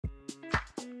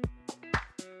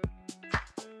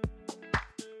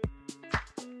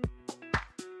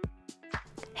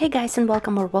Hey guys, and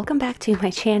welcome back to my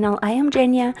channel. I am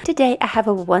Jenya. Today I have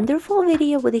a wonderful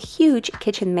video with a huge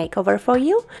kitchen makeover for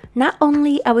you. Not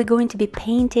only are we going to be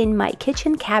painting my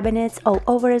kitchen cabinets all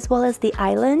over as well as the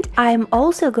island, I'm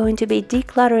also going to be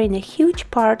decluttering a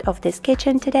huge part of this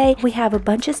kitchen today. We have a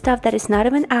bunch of stuff that is not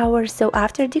even ours, so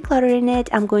after decluttering it,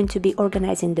 I'm going to be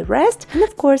organizing the rest. And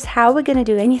of course, how we're gonna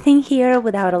do anything here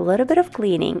without a little bit of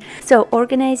cleaning. So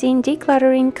organizing,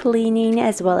 decluttering, cleaning,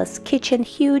 as well as kitchen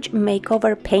huge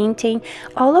makeover, painting,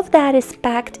 all of that is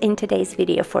packed in today's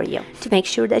video for you. To make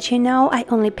sure that you know, I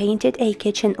only painted a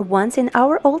kitchen once in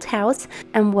our old house,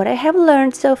 and what I have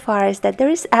learned so far is that there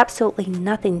is absolutely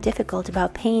nothing difficult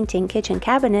about painting kitchen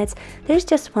cabinets. There's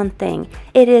just one thing: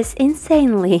 it is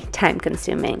insanely time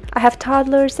consuming. I have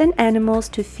toddlers and animals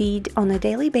to feed on a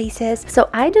daily basis, so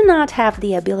I do not have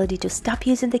the ability to stop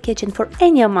using the kitchen for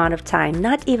any amount of time,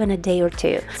 not even a day or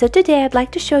two. So today I'd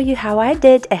like to show you how I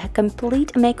did a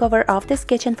complete makeover of this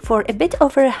kitchen for a bit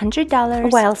over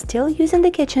 $100 while still using the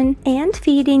kitchen and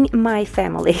feeding my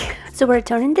family. So we're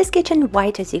turning this kitchen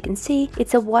white, as you can see.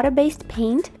 It's a water-based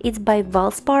paint. It's by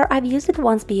Valspar. I've used it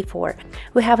once before.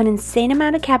 We have an insane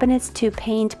amount of cabinets to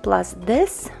paint, plus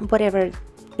this, whatever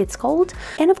it's called,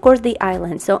 and of course the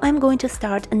island. So I'm going to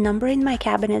start numbering my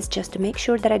cabinets just to make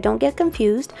sure that I don't get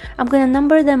confused. I'm going to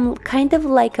number them kind of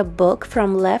like a book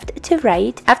from left to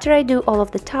right. After I do all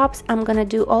of the tops, I'm going to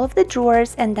do all of the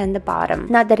drawers and then the bottom.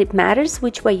 Not that it matters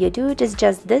which way you do it, it's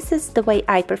just this is the way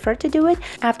I prefer to do it.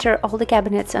 After all the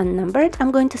cabinets are numbered,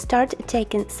 I'm going to start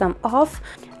taking some off.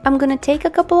 I'm going to take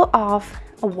a couple off,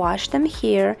 wash them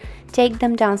here, take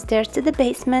them downstairs to the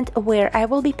basement where I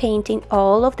will be painting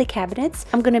all of the cabinets.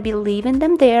 I'm gonna be leaving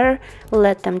them there,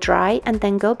 let them dry, and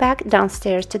then go back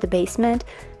downstairs to the basement,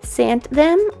 sand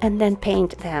them, and then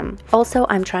paint them. Also,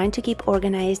 I'm trying to keep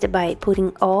organized by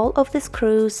putting all of the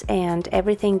screws and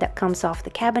everything that comes off the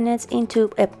cabinets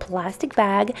into a plastic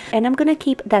bag, and I'm gonna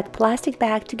keep that plastic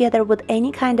bag together with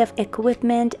any kind of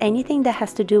equipment, anything that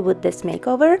has to do with this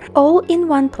makeover, all in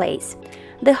one place.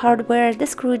 The hardware, the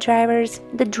screwdrivers,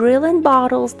 the drill and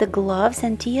bottles, the gloves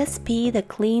and TSP, the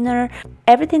cleaner,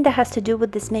 everything that has to do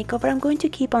with this makeover, I'm going to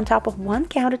keep on top of one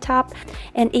countertop.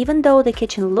 And even though the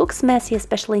kitchen looks messy,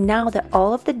 especially now that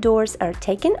all of the doors are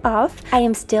taken off, I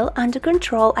am still under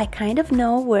control. I kind of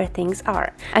know where things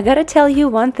are. I gotta tell you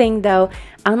one thing though,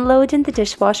 unloading the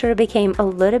dishwasher became a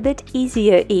little bit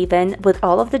easier even with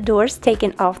all of the doors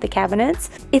taken off the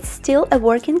cabinets. It's still a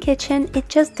working kitchen, it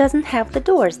just doesn't have the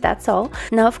doors, that's all.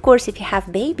 Now of course, if you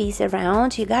have babies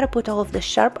around, you gotta put all of the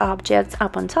sharp objects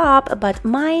up on top, but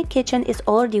my kitchen is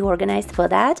already organized for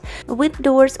that. With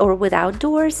doors or without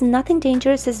doors, nothing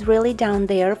dangerous is really down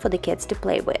there for the kids to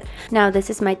play with. Now this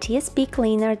is my TSP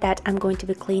cleaner that I'm going to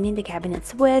be cleaning the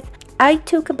cabinets with. I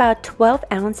took about 12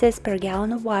 ounces per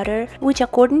gallon of water, which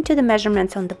according to the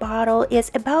measurements on the bottle is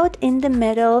about in the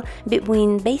middle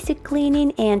between basic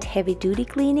cleaning and heavy-duty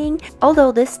cleaning.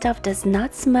 Although this stuff does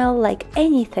not smell like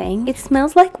anything, it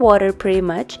smells like water pretty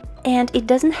much, and it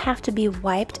doesn't have to be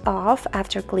wiped off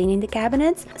after cleaning the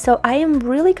cabinets. So I am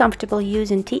really comfortable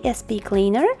using TSP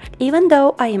cleaner, even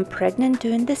though I am pregnant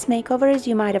doing this makeover, as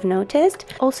you might have noticed.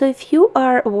 Also, if you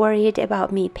are worried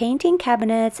about me painting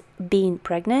cabinets being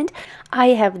pregnant, I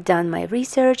have done my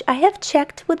research, I have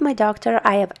checked with my doctor,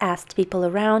 I have asked people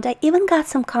around, I even got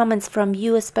some comments from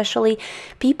you, especially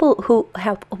people who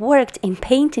have worked in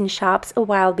painting shops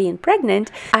while being pregnant.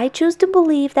 I choose to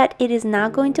believe that it is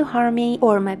not going to harm me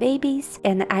or my babies,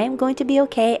 and I am going to be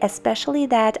okay, especially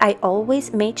that I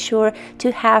always made sure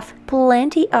to have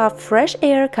plenty of fresh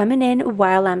air coming in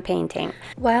while I'm painting.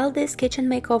 While this kitchen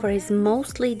makeover is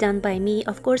mostly done by me,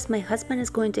 of course my husband is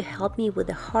going to help me with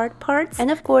the hard parts, and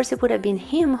of course it would have been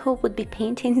him who would be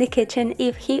painting the kitchen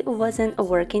if he wasn't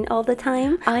working all the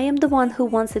time. I am the one who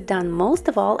wants it done most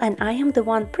of all, and I am the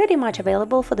one pretty much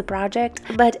available for the project,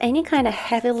 but any kind of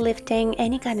heavy lifting,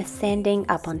 any kind of sanding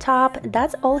up on top,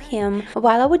 that's all him.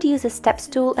 While I would use a step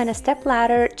stool and a step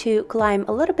ladder to climb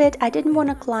a little bit, I didn't want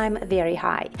to climb very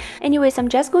high. Anyways, I'm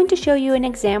just going to show you an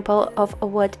example of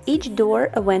what each door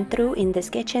went through in this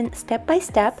kitchen step by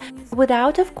step,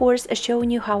 without of course showing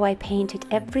you how I painted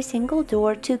every single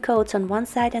door, 2 coats on one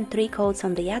side and 3 coats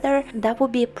on the other. That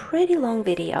would be a pretty long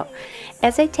video.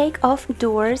 As I take off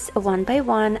doors one by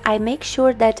one, I make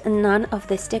sure that none of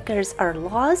the stickers are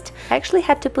lost. I actually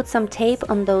had to put some tape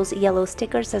on those yellow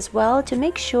stickers as well to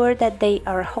make sure that they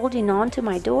are holding on to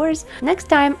my doors. Next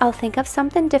time I'll think of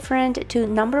something different to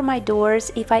number my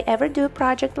doors if I ever do a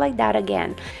project like that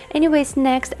again. Anyways,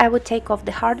 next I would take off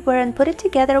the hardware and put it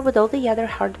together with all the other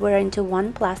hardware into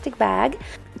one plastic bag.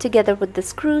 together with the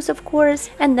screws, of course,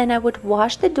 and then I would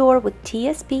wash the door with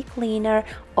TSP cleaner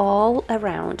all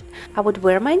around. I would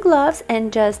wear my gloves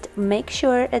and just make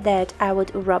sure that I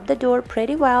would rub the door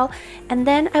pretty well, and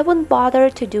then I wouldn't bother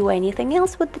to do anything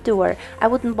else with the door. I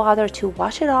wouldn't bother to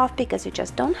wash it off because you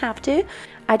just don't have to.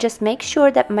 I just make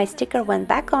sure that my sticker went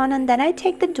back on, and then I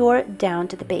take the door down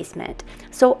to the basement.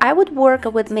 So I would work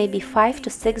with maybe 5 to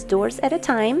 6 doors at a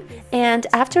time, and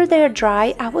after they're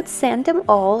dry I would sand them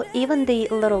all, even the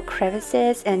little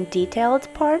crevices and detailed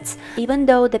parts. Even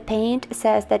though the paint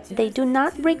says that they do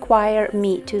not require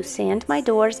me to sand my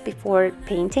doors before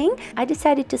painting, I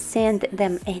decided to sand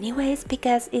them anyways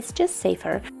because it's just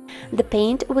safer. The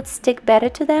paint would stick better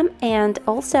to them, and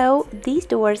also these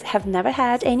doors have never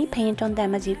had any paint on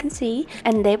them, as you can see,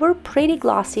 and they were pretty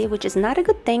glossy, which is not a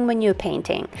good thing when you're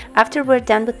painting. After we're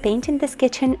done with painting this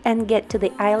kitchen and get to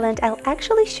the island, I'll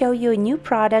actually show you a new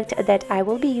product that I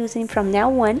will be using from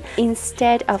now on.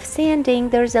 Instead of sanding,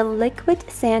 there's a liquid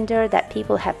sander that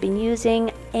people have been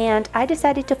using, and I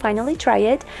decided to finally try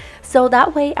it, so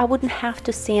that way I wouldn't have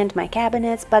to sand my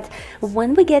cabinets. But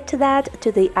when we get to that,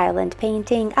 to the island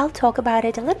painting, I'll talk about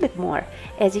it a little bit more.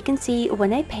 As you can see,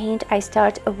 when I paint, I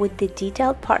start with the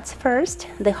detailed parts first,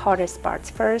 the hardest parts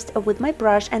first with my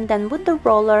brush, and then with the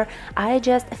roller I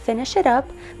just finish it up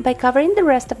by covering the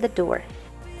rest of the door.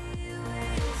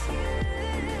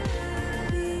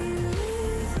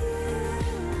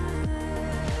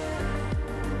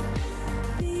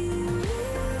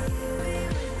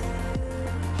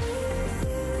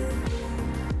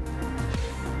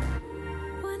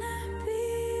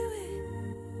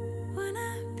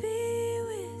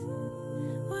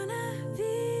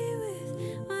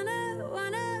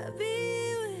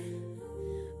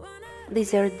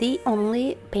 These are the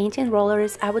only painting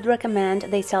rollers I would recommend.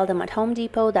 They sell them at Home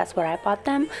Depot, that's where I bought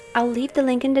them. I'll leave the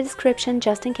link in the description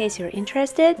just in case you're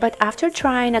interested. But after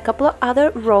trying a couple of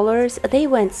other rollers, they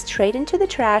went straight into the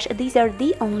trash. These are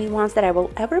the only ones that I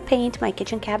will ever paint my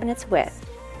kitchen cabinets with.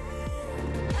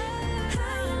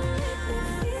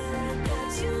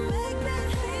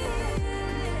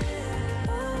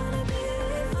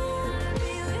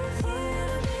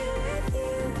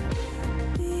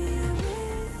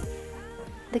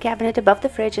 The cabinet above the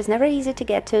fridge is never easy to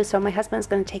get to, so my husband's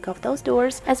going to take off those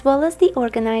doors, as well as the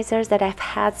organizers that I've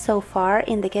had so far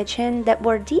in the kitchen that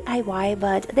were DIY,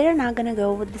 but they're not going to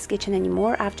go with this kitchen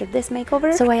anymore after this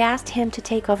makeover. So I asked him to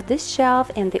take off this shelf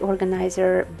and the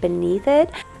organizer beneath it.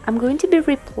 I'm going to be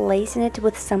replacing it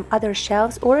with some other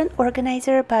shelves or an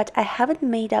organizer, but I haven't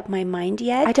made up my mind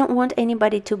yet. I don't want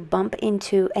anybody to bump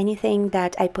into anything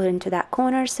that I put into that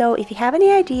corner, so if you have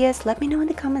any ideas, let me know in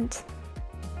the comments.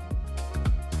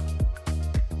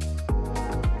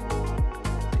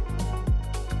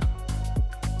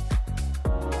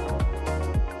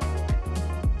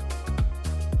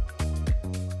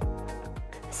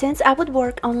 Since I would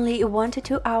work only 1 to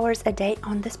 2 hours a day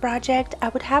on this project, I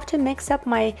would have to mix up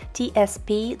my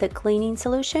TSP, the cleaning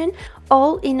solution,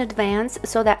 all in advance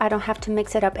so that I don't have to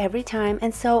mix it up every time.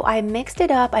 And so I mixed it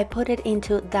up, I put it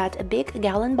into that big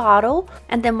gallon bottle,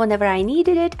 and then whenever I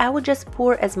needed it, I would just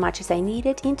pour as much as I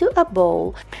needed into a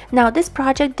bowl. Now this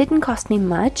project didn't cost me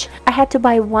much. I had to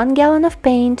buy 1 gallon of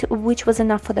paint, which was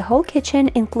enough for the whole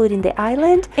kitchen, including the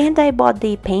island, and I bought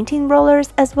the painting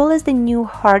rollers as well as the new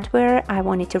hardware. I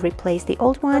wanted to replace the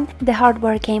old one. The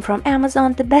hardware came from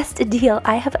Amazon, the best deal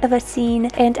I have ever seen,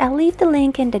 and I'll leave the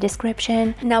link in the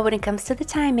description. Now when it comes to the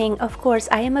timing, of course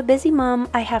I am a busy mom.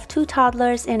 I have 2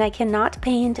 toddlers and I cannot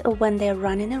paint when they're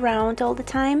running around all the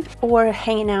time or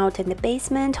hanging out in the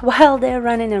basement while they're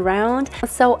running around.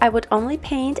 So I would only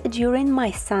paint during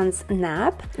my son's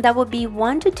nap. That would be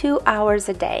 1 to 2 hours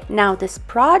a day. Now this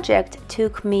project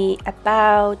took me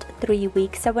about 3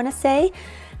 weeks, I want to say,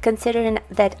 considering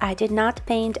that I did not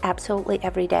paint absolutely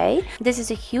every day. This is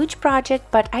a huge project,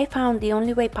 but I found the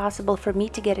only way possible for me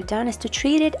to get it done is to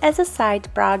treat it as a side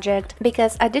project,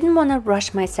 because I didn't want to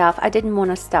rush myself. I didn't want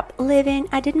to stop living.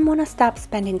 I didn't want to stop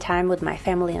spending time with my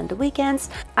family on the weekends.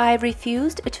 I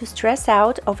refused to stress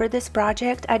out over this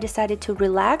project. I decided to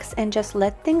relax and just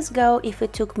let things go. If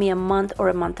it took me a month or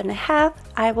a month and a half,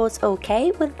 I was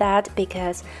okay with that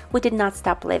because we did not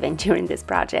stop living during this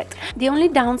project. The only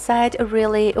downside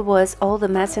really was all the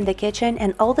mess in the kitchen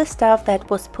and all the stuff that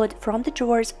was put from the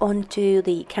drawers onto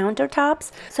the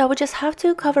countertops. So I would just have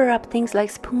to cover up things like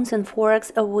spoons and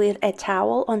forks with a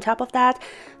towel on top of that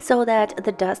so that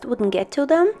the dust wouldn't get to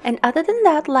them. And other than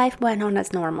that, life went on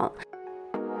as normal.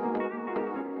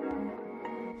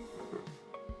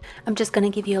 I'm just gonna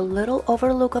give you a little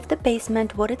overlook of the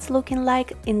basement, what it's looking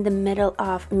like in the middle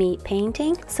of me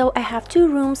painting. So I have two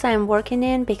rooms I'm working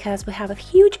in because we have a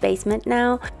huge basement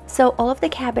now. So all of the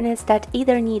cabinets that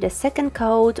either need a second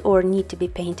coat or need to be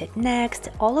painted next,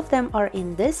 all of them are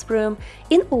in this room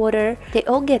in order. They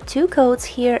all get two coats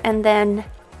here, and then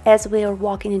as we are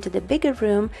walking into the bigger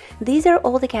room, these are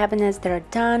all the cabinets that are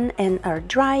done and are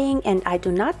drying, and I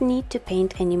do not need to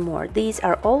paint anymore. These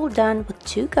are all done with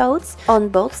two coats on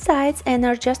both sides and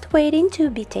are just waiting to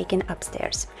be taken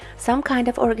upstairs. Some kind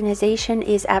of organization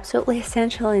is absolutely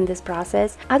essential in this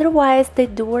process, otherwise the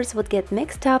doors would get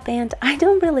mixed up and I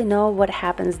don't really know what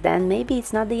happens then. Maybe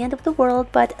it's not the end of the world,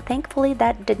 but thankfully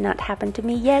that did not happen to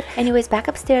me yet. Anyways, back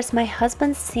upstairs, my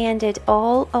husband sanded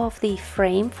all of the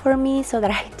frame for me so that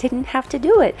I didn't have to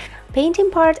do it.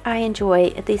 Painting part I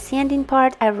enjoy, the sanding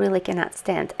part I really cannot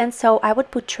stand, and so I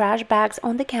would put trash bags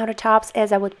on the countertops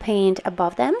as I would paint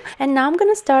above them. And now I'm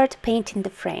gonna start painting the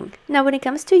frame. Now when it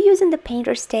comes to using the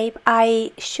painter's tape,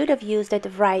 I should have used it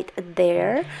right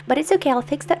there, but it's okay, I'll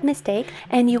fix that mistake.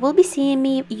 And you will be seeing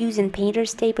me using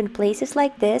painter's tape in places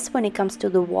like this when it comes to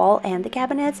the wall and the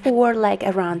cabinets, or like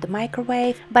around the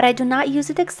microwave, but I do not use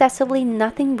it excessively.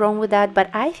 Nothing wrong with that, but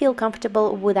I feel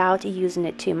comfortable without using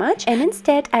it too much, and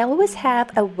instead I always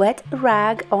have a wet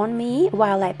rag on me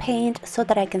while I paint so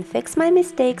that I can fix my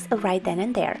mistakes right then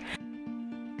and there.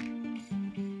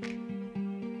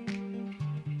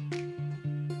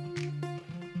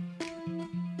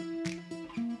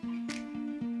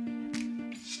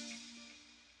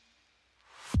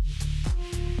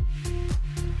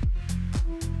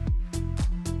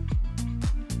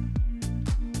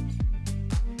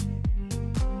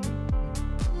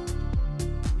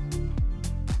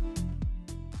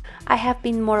 I have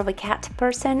been more of a cat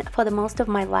person for the most of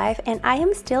my life, and I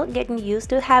am still getting used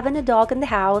to having a dog in the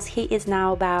house. He is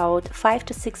now about 5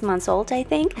 to 6 months old, I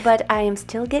think, but I am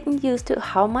still getting used to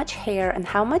how much hair and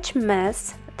how much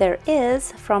mess there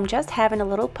is from just having a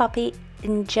little puppy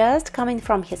and just coming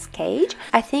from his cage.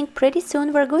 I think pretty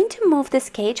soon we're going to move this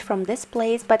cage from this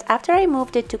place, but after I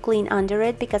moved it to clean under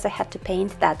it because I had to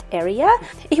paint that area,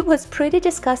 it was pretty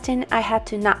disgusting. I had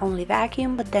to not only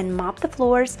vacuum but then mop the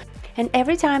floors. And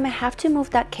every time I have to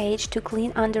move that cage to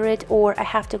clean under it, or I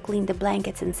have to clean the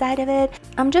blankets inside of it,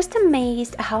 I'm just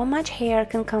amazed how much hair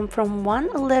can come from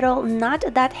one little, not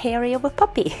that hairy of a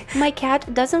puppy. My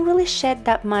cat doesn't really shed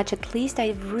that much, at least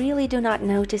I really do not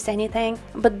notice anything.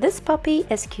 But this puppy,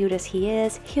 as cute as he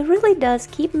is, he really does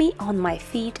keep me on my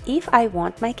feet if I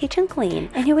want my kitchen clean.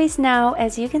 Anyways, now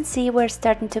as you can see, we're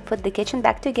starting to put the kitchen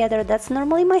back together. That's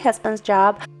normally my husband's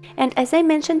job. And as I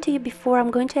mentioned to you before,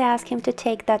 I'm going to ask him to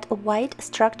take that white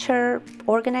structure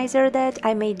organizer that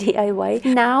I made DIY.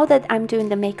 Now that I'm doing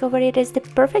the makeover, it is the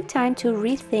perfect time to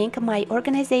rethink my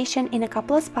organization in a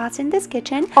couple of spots in this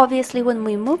kitchen. Obviously, when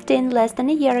we moved in less than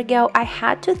a year ago, I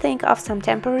had to think of some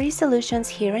temporary solutions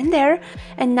here and there,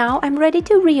 and now I'm ready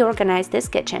to reorganize this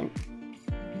kitchen.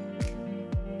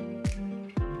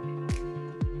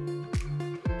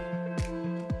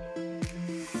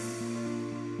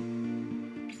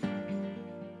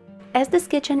 As this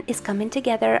kitchen is coming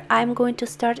together, I'm going to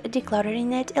start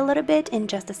decluttering it a little bit in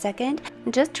just a second.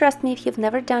 Just trust me, if you've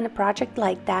never done a project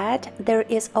like that, there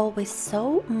is always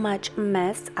so much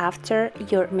mess after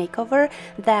your makeover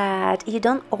that you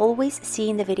don't always see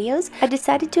in the videos. I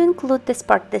decided to include this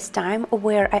part this time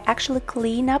where I actually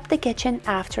clean up the kitchen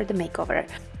after the makeover.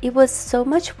 It was so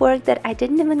much work that I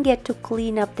didn't even get to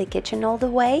clean up the kitchen all the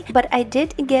way, but I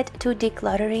did get to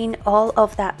decluttering all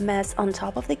of that mess on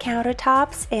top of the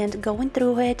countertops and going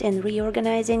through it and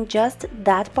reorganizing just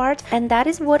that part, and that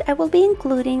is what I will be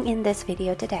including in this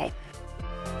video today.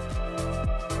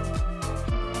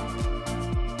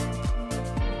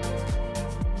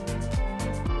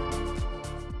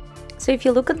 So if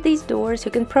you look at these doors,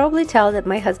 you can probably tell that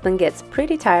my husband gets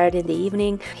pretty tired in the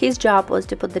evening. His job was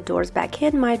to put the doors back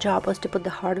in, my job was to put the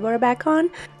hardware back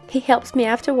on. He helps me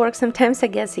after work. Sometimes I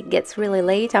guess it gets really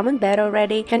late, I'm in bed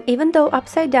already, and even though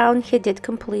upside down, he did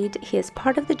complete his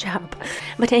part of the job.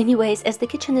 But anyways, as the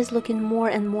kitchen is looking more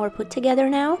and more put together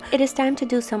now, it is time to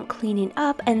do some cleaning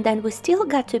up, and then we still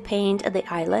got to paint the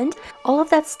island. All of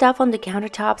that stuff on the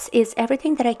countertops is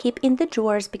everything that I keep in the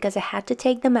drawers because I had to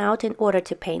take them out in order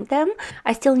to paint them.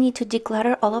 I still need to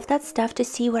declutter all of that stuff to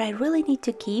see what I really need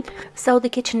to keep. So the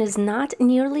kitchen is not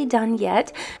nearly done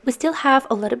yet. We still have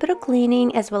a little bit of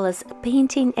cleaning as well as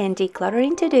painting and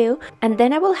decluttering to do, and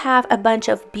then I will have a bunch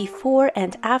of before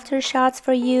and after shots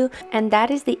for you, and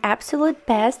that is the absolute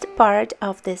best part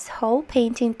of this whole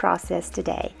painting process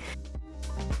today.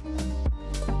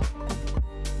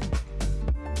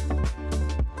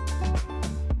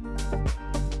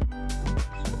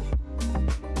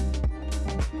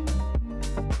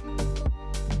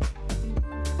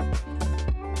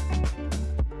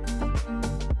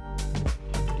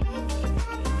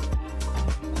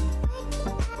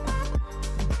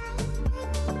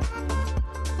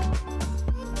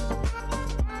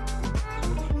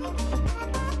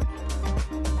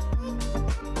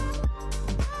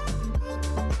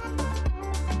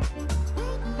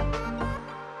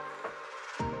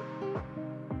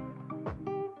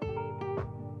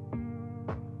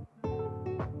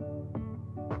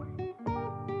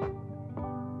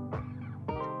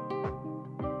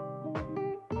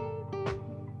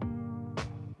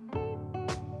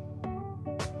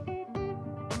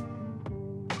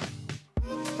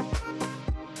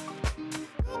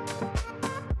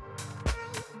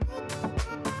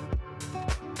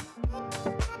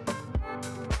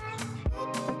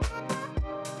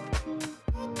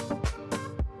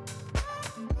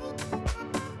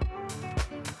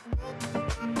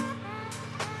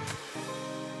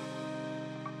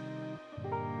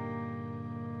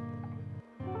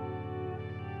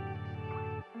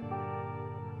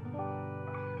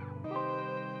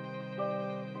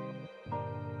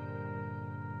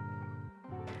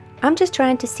 I'm just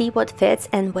trying to see what fits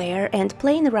and where and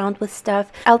playing around with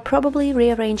stuff. I'll probably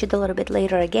rearrange it a little bit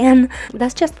later again.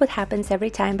 That's just what happens every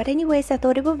time. But anyways, I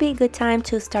thought it would be a good time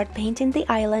to start painting the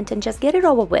island and just get it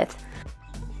over with.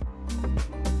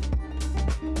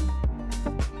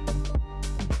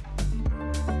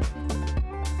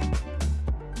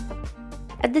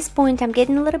 At this point, I'm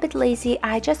getting a little bit lazy.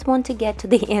 I just want to get to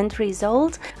the end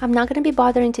result. I'm not going to be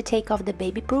bothering to take off the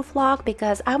baby-proof lock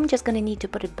because I'm just going to need to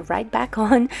put it right back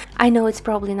on. I know it's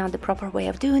probably not the proper way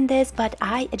of doing this, but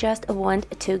I just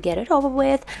want to get it over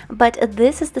with. But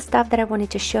this is the stuff that I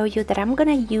wanted to show you that I'm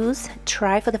going to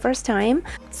try for the first time,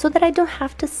 so that I don't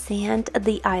have to sand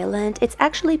the island. It's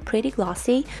actually pretty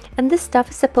glossy, and this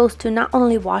stuff is supposed to not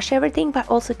only wash everything, but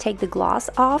also take the gloss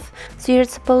off. So you're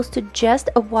supposed to just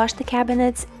wash the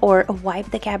cabinets or wipe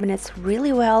the cabinets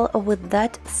really well with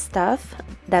that stuff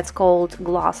that's called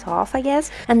gloss off, I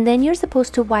guess, and then you're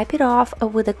supposed to wipe it off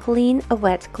with a clean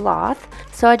wet cloth.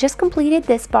 So I just completed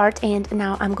this part, and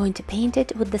now I'm going to paint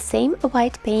it with the same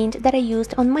white paint that I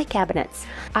used on my cabinets.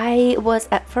 I was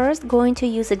at first going to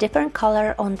use a different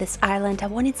color on this island. I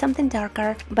wanted something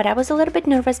darker, but I was a little bit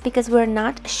nervous because we're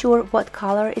not sure what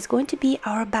color is going to be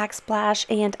our backsplash,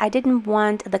 and I didn't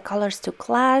want the colors to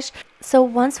clash. So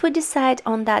once we decide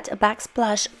on that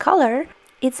backsplash color,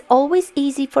 it's always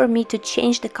easy for me to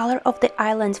change the color of the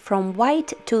island from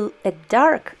white to a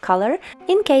dark color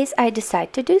in case I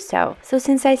decide to do so. So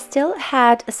since I still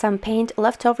had some paint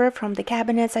left over from the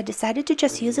cabinets, I decided to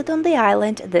just use it on the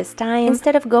island this time,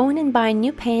 instead of going and buying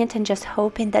new paint and just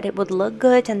hoping that it would look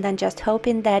good and then just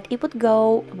hoping that it would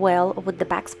go well with the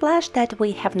backsplash that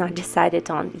we have not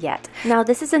decided on yet. Now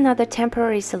this is another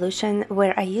temporary solution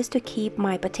where I used to keep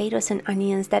my potatoes and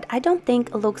onions that I don't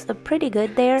think looks pretty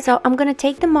good there. So I'm gonna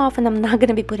take them off and I'm not going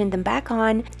to be putting them back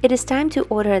on. It is time to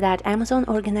order that Amazon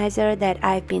organizer that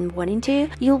I've been wanting to.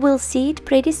 You will see it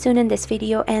pretty soon in this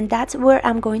video, and that's where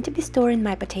I'm going to be storing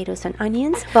my potatoes and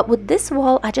onions. But with this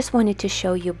wall, I just wanted to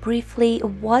show you briefly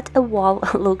what a wall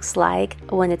looks like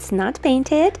when it's not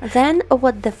painted, then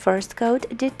what the first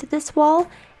coat did to this wall,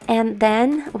 and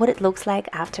then what it looks like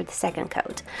after the second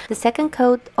coat. The second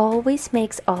coat always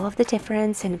makes all of the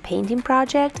difference in a painting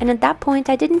project, and at that point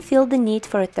I didn't feel the need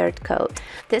for a third coat.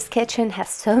 This kitchen has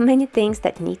so many things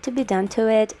that need to be done to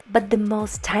it, but the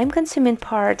most time-consuming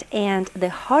part and the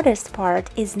hardest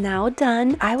part is now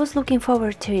done. I was looking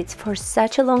forward to it for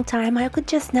such a long time. I could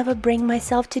just never bring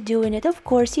myself to doing it. Of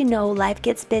course, you know, life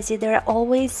gets busy. There are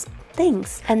always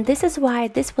things, and this is why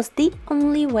this was the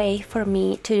only way for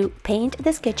me to paint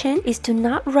this kitchen, is to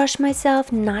not rush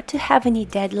myself, not to have any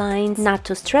deadlines, not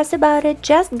to stress about it,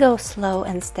 just go slow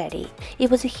and steady. It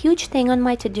was a huge thing on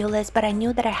my to-do list, but I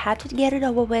knew that I had to get it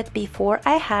over with before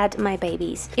I had my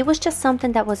babies. It was just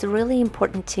something that was really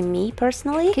important to me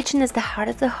personally. Kitchen is the heart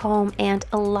of the home, and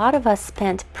a lot of us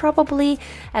spent probably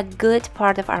a good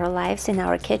part of our lives in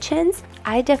our kitchens.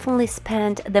 I definitely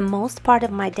spent the most part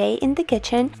of my day in the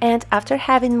kitchen, and after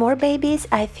having more babies,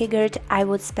 I figured I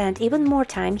would spend even more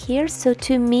time here. So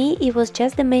to me, it was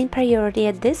just the main priority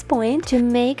at this point to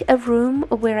make a room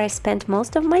where I spent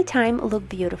most of my time look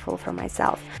beautiful for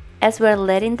myself. As we're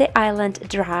letting the island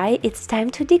dry, it's time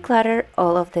to declutter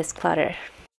all of this clutter.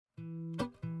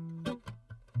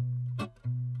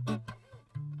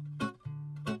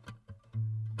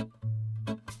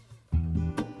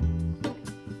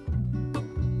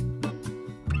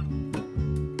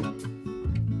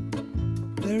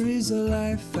 There is a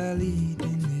life I lead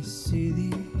in this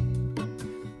city,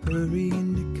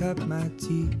 hurrying to cut my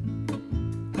teeth.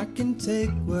 I can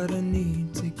take what I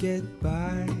need to get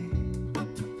by.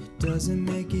 It doesn't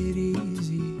make it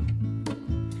easy.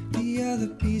 The other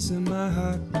piece of my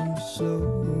heart moves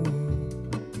slow,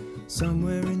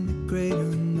 somewhere in the great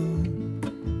unknown.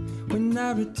 When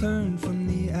I return from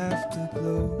the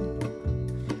afterglow,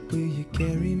 will you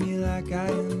carry me like I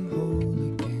am whole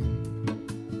again?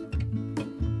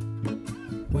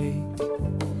 Wait,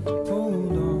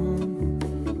 hold on,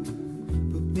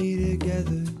 put me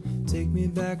together, take me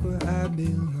back where I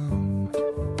belong.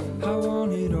 I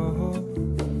want it all.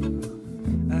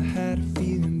 I had a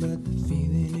feeling, but the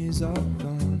feeling is all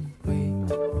gone. Wait,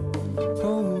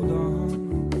 hold on,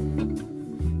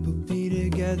 put me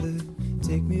together,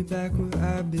 take me back where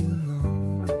I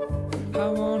belong. I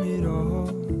want it all.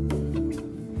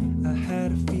 I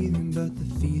had a feeling, but the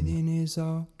feeling is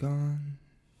all gone.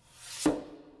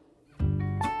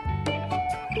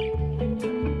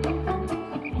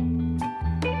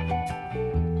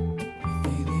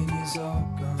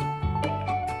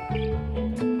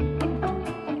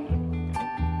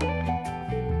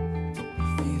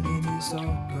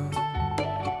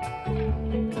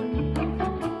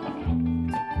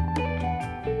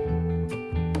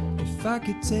 I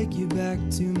could take you back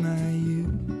to my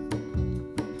youth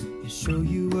and show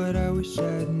you what I wish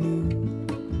I knew.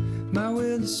 My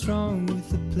will is strong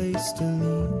with a place to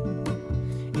lean.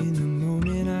 In the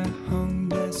moment I hung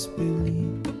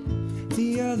desperately.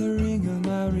 The other ring on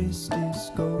my wrist is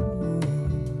gold,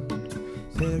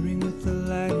 pairing with the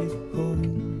light it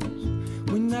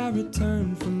holds. When I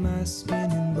return from my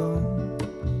skin and bones,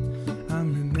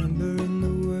 I'm remembering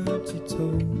the words you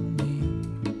told me.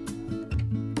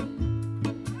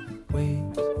 Wait,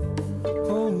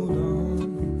 hold on,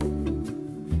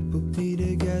 put me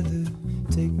together,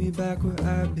 take me back where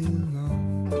I belong.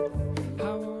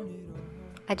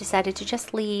 I decided to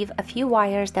just leave a few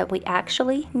wires that we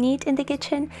actually need in the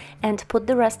kitchen and put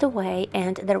the rest away,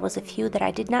 and there was a few that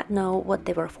I did not know what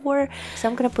they were for, so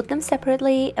I'm gonna put them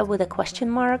separately with a question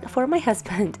mark for my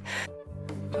husband.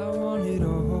 I want it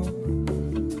all.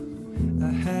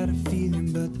 I had a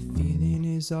feeling, but the feeling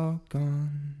is all gone.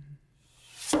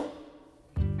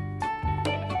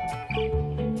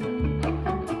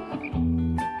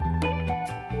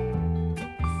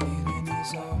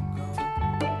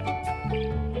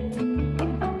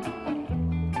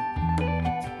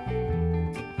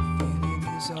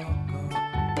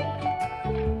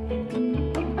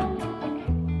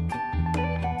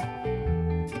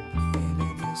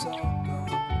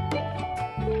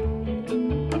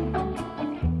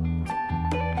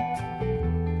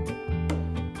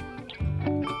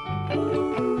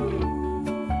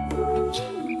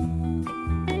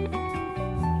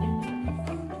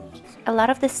 A lot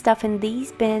of the stuff in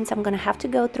these bins I'm gonna have to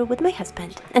go through with my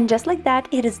husband. And just like that,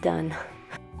 it is done.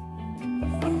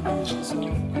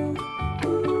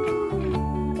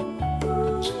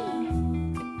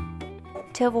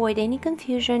 To avoid any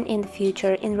confusion in the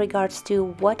future in regards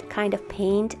to what kind of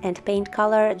paint and paint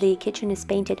color the kitchen is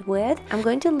painted with, I'm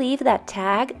going to leave that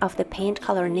tag of the paint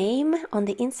color name on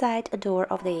the inside door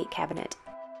of the cabinet.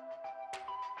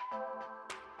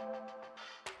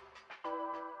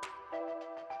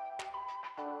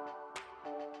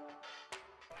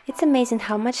 It's amazing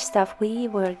how much stuff we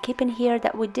were keeping here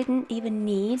that we didn't even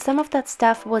need. Some of that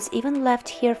stuff was even left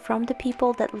here from the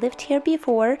people that lived here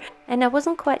before, and I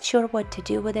wasn't quite sure what to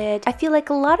do with it. I feel like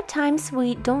a lot of times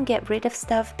we don't get rid of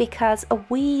stuff because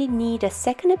we need a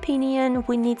second opinion.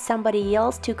 We need somebody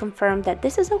else to confirm that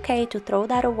this is okay to throw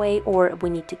that away or we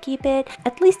need to keep it.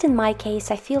 At least in my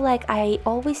case, I feel like I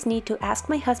always need to ask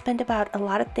my husband about a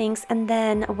lot of things, and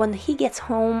then when he gets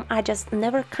home, I just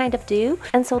never kind of do.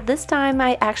 And so this time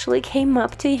I actually came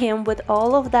up to him with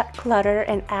all of that clutter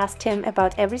and asked him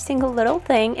about every single little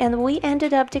thing, and we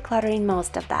ended up decluttering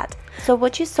most of that. So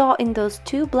what you saw in those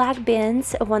two black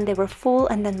bins when they were full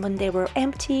and then when they were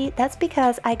empty, that's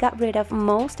because I got rid of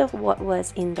most of what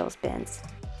was in those bins.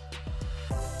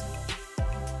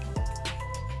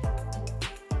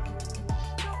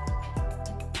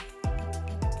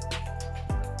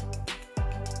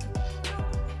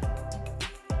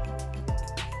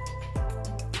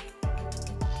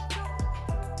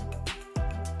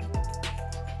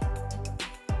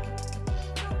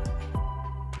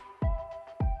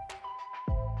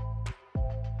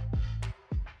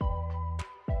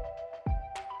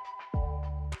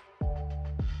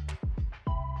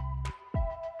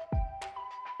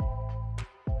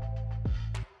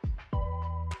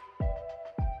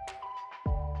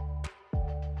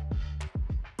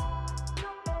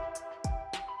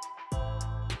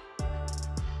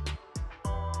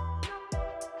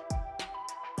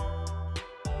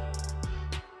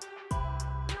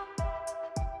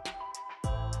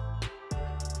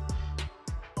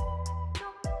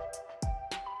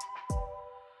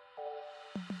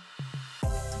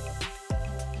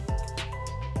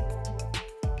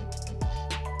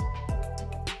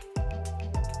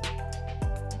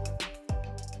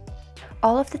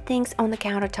 All of the things on the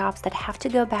countertops that have to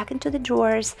go back into the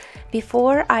drawers,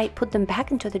 before I put them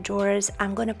back into the drawers,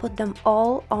 I'm gonna put them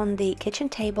all on the kitchen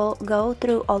table, go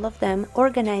through all of them,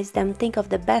 organize them, think of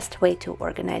the best way to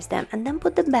organize them, and then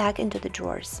put them back into the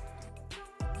drawers.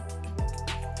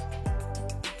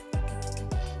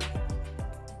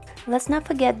 Let's not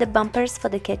forget the bumpers for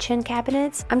the kitchen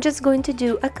cabinets. I'm just going to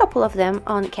do a couple of them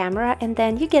on camera and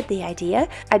then you get the idea.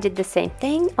 I did the same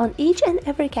thing on each and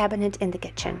every cabinet in the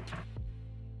kitchen.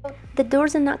 The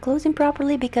doors are not closing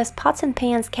properly because pots and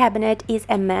pans cabinet is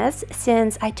a mess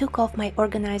since I took off my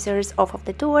organizers off of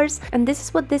the doors, and this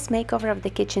is what this makeover of the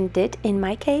kitchen did in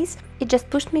my case. It just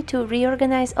pushed me to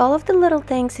reorganize all of the little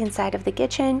things inside of the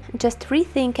kitchen, just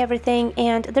rethink everything,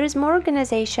 and there is more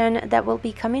organization that will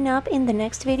be coming up in the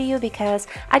next video because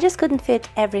I just couldn't fit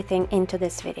everything into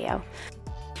this video.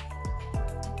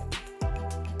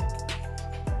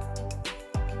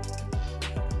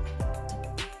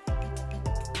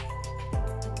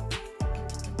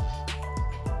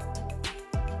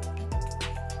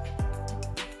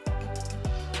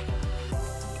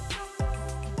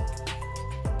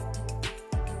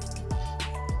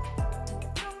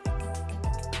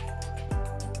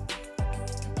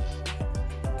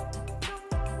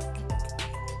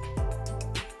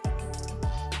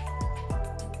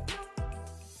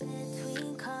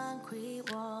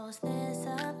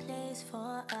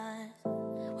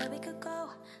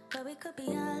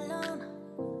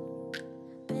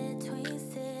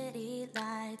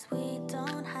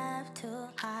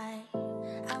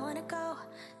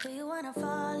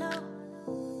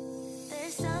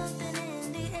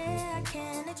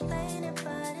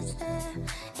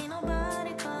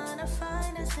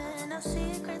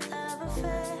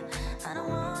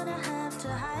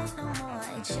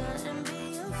 it shouldn't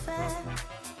be unfair.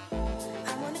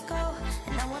 I wanna go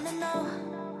and I wanna know,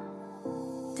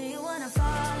 do you wanna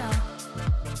follow?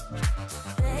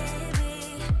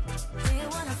 Baby, do you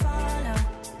wanna follow?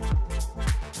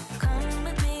 Come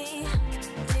with me,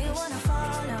 do you wanna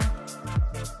follow?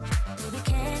 Baby,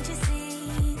 can't you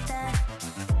see that?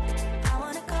 I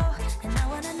wanna go and I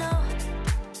wanna know,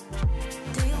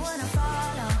 do you wanna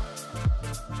follow?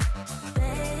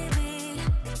 Baby,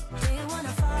 do you wanna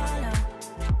follow?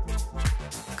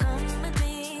 Come with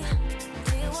me,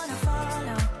 do you wanna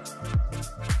follow?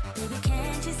 Baby,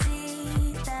 can't you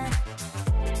see that?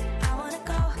 I wanna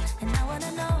go and I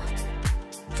wanna know,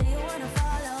 do you wanna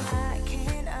follow? I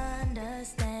can't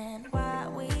understand why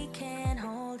we can't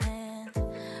hold hands,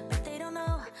 but they don't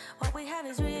know what we have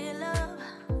is real love.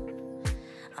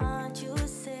 Aren't you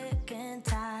sick and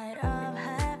tired of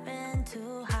having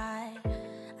to hide?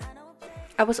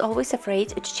 I was always afraid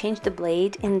to change the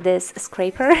blade in this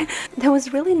scraper. There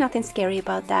was really nothing scary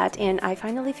about that, and I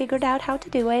finally figured out how to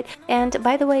do it. And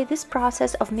by the way, this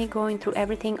process of me going through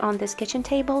everything on this kitchen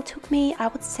table took me, I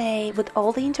would say, with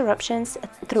all the interruptions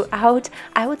throughout,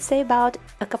 I would say about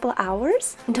a couple of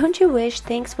hours. Don't you wish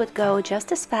things would go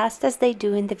just as fast as they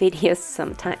do in the videos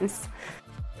sometimes?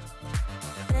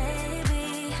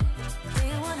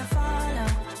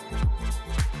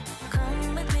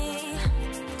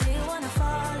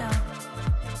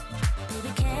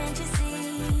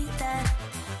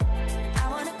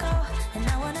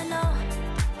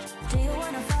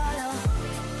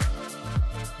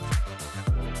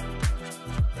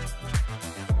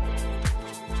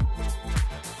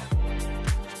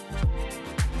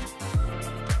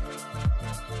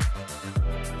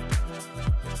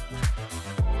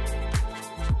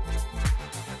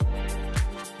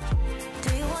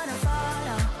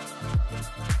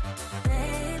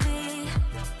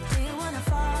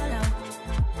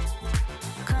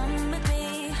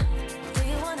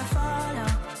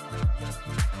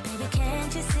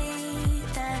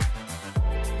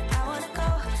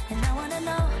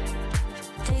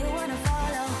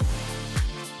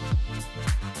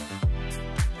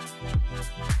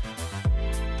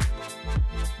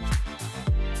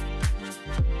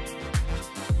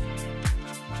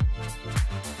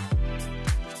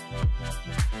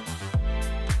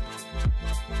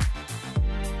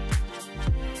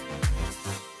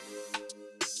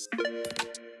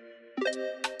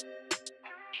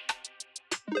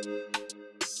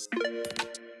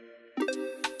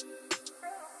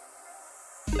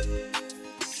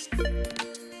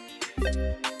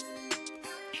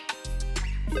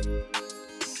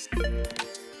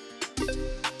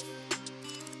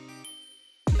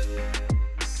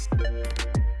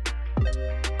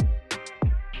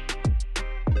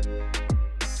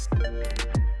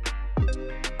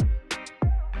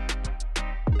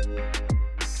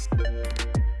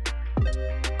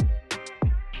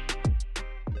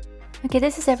 Okay,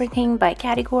 this is everything by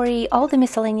category, all the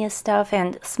miscellaneous stuff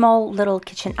and small little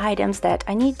kitchen items that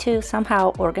I need to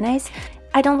somehow organize.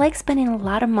 I don't like spending a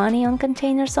lot of money on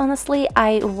containers, honestly.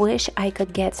 I wish I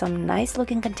could get some nice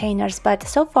looking containers, but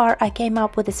so far I came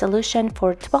up with a solution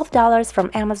for $12 from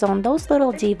Amazon. Those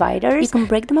little dividers, you can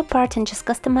break them apart and just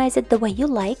customize it the way you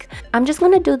like. I'm just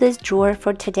gonna do this drawer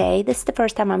for today. This is the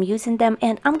first time I'm using them,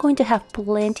 and I'm going to have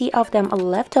plenty of them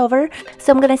left over,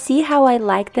 so I'm gonna see how I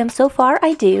like them. So far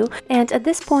I do, and at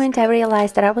this point I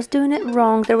realized that I was doing it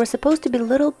wrong. There were supposed to be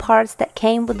little parts that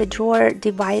came with the drawer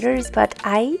dividers, but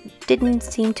I didn't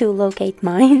seem to locate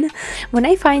mine. When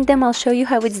I find them, I'll show you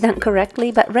how it's done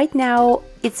correctly, but right now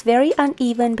it's very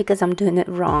uneven because I'm doing it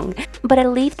wrong. But I'll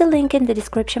leave the link in the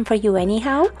description for you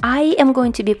anyhow. I am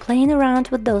going to be playing around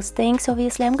with those things.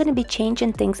 Obviously, I'm going to be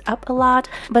changing things up a lot,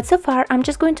 but so far I'm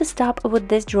just going to stop with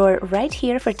this drawer right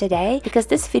here for today because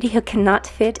this video cannot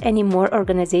fit any more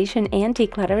organization and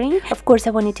decluttering. Of course,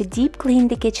 I wanted to deep clean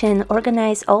the kitchen,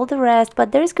 organize all the rest,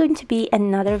 but there's going to be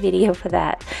another video for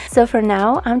that. So for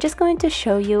now, I'm just going to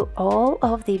show you all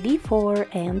of the before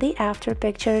and the after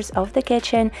pictures of the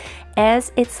kitchen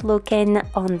as it's looking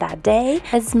on that day.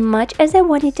 As much as I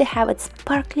wanted to have it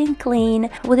sparkling clean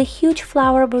with a huge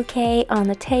flower bouquet on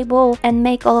the table and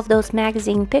make all of those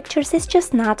magazine pictures, it's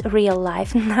just not real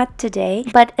life, not today.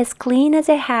 But as clean as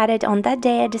I had it on that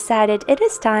day, I decided it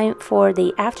is time for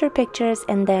the after pictures,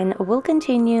 and then we'll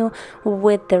continue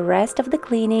with the rest of the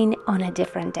cleaning on a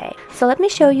different day. So let me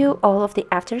show you all of the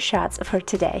after shots for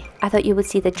today. I thought you would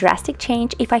see the drastic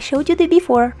change if I showed you the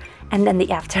before and then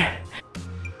the after.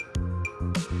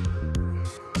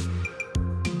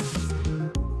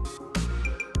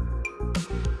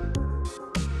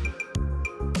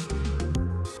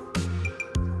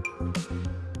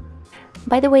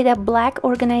 By the way, that black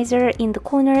organizer in the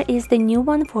corner is the new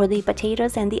one for the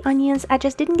potatoes and the onions. I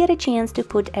just didn't get a chance to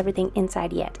put everything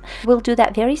inside yet. We'll do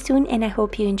that very soon, and I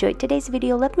hope you enjoyed today's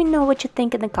video. Let me know what you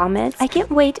think in the comments. I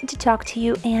can't wait to talk to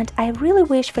you, and I really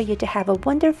wish for you to have a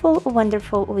wonderful,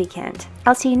 wonderful weekend.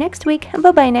 I'll see you next week.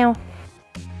 Bye bye now.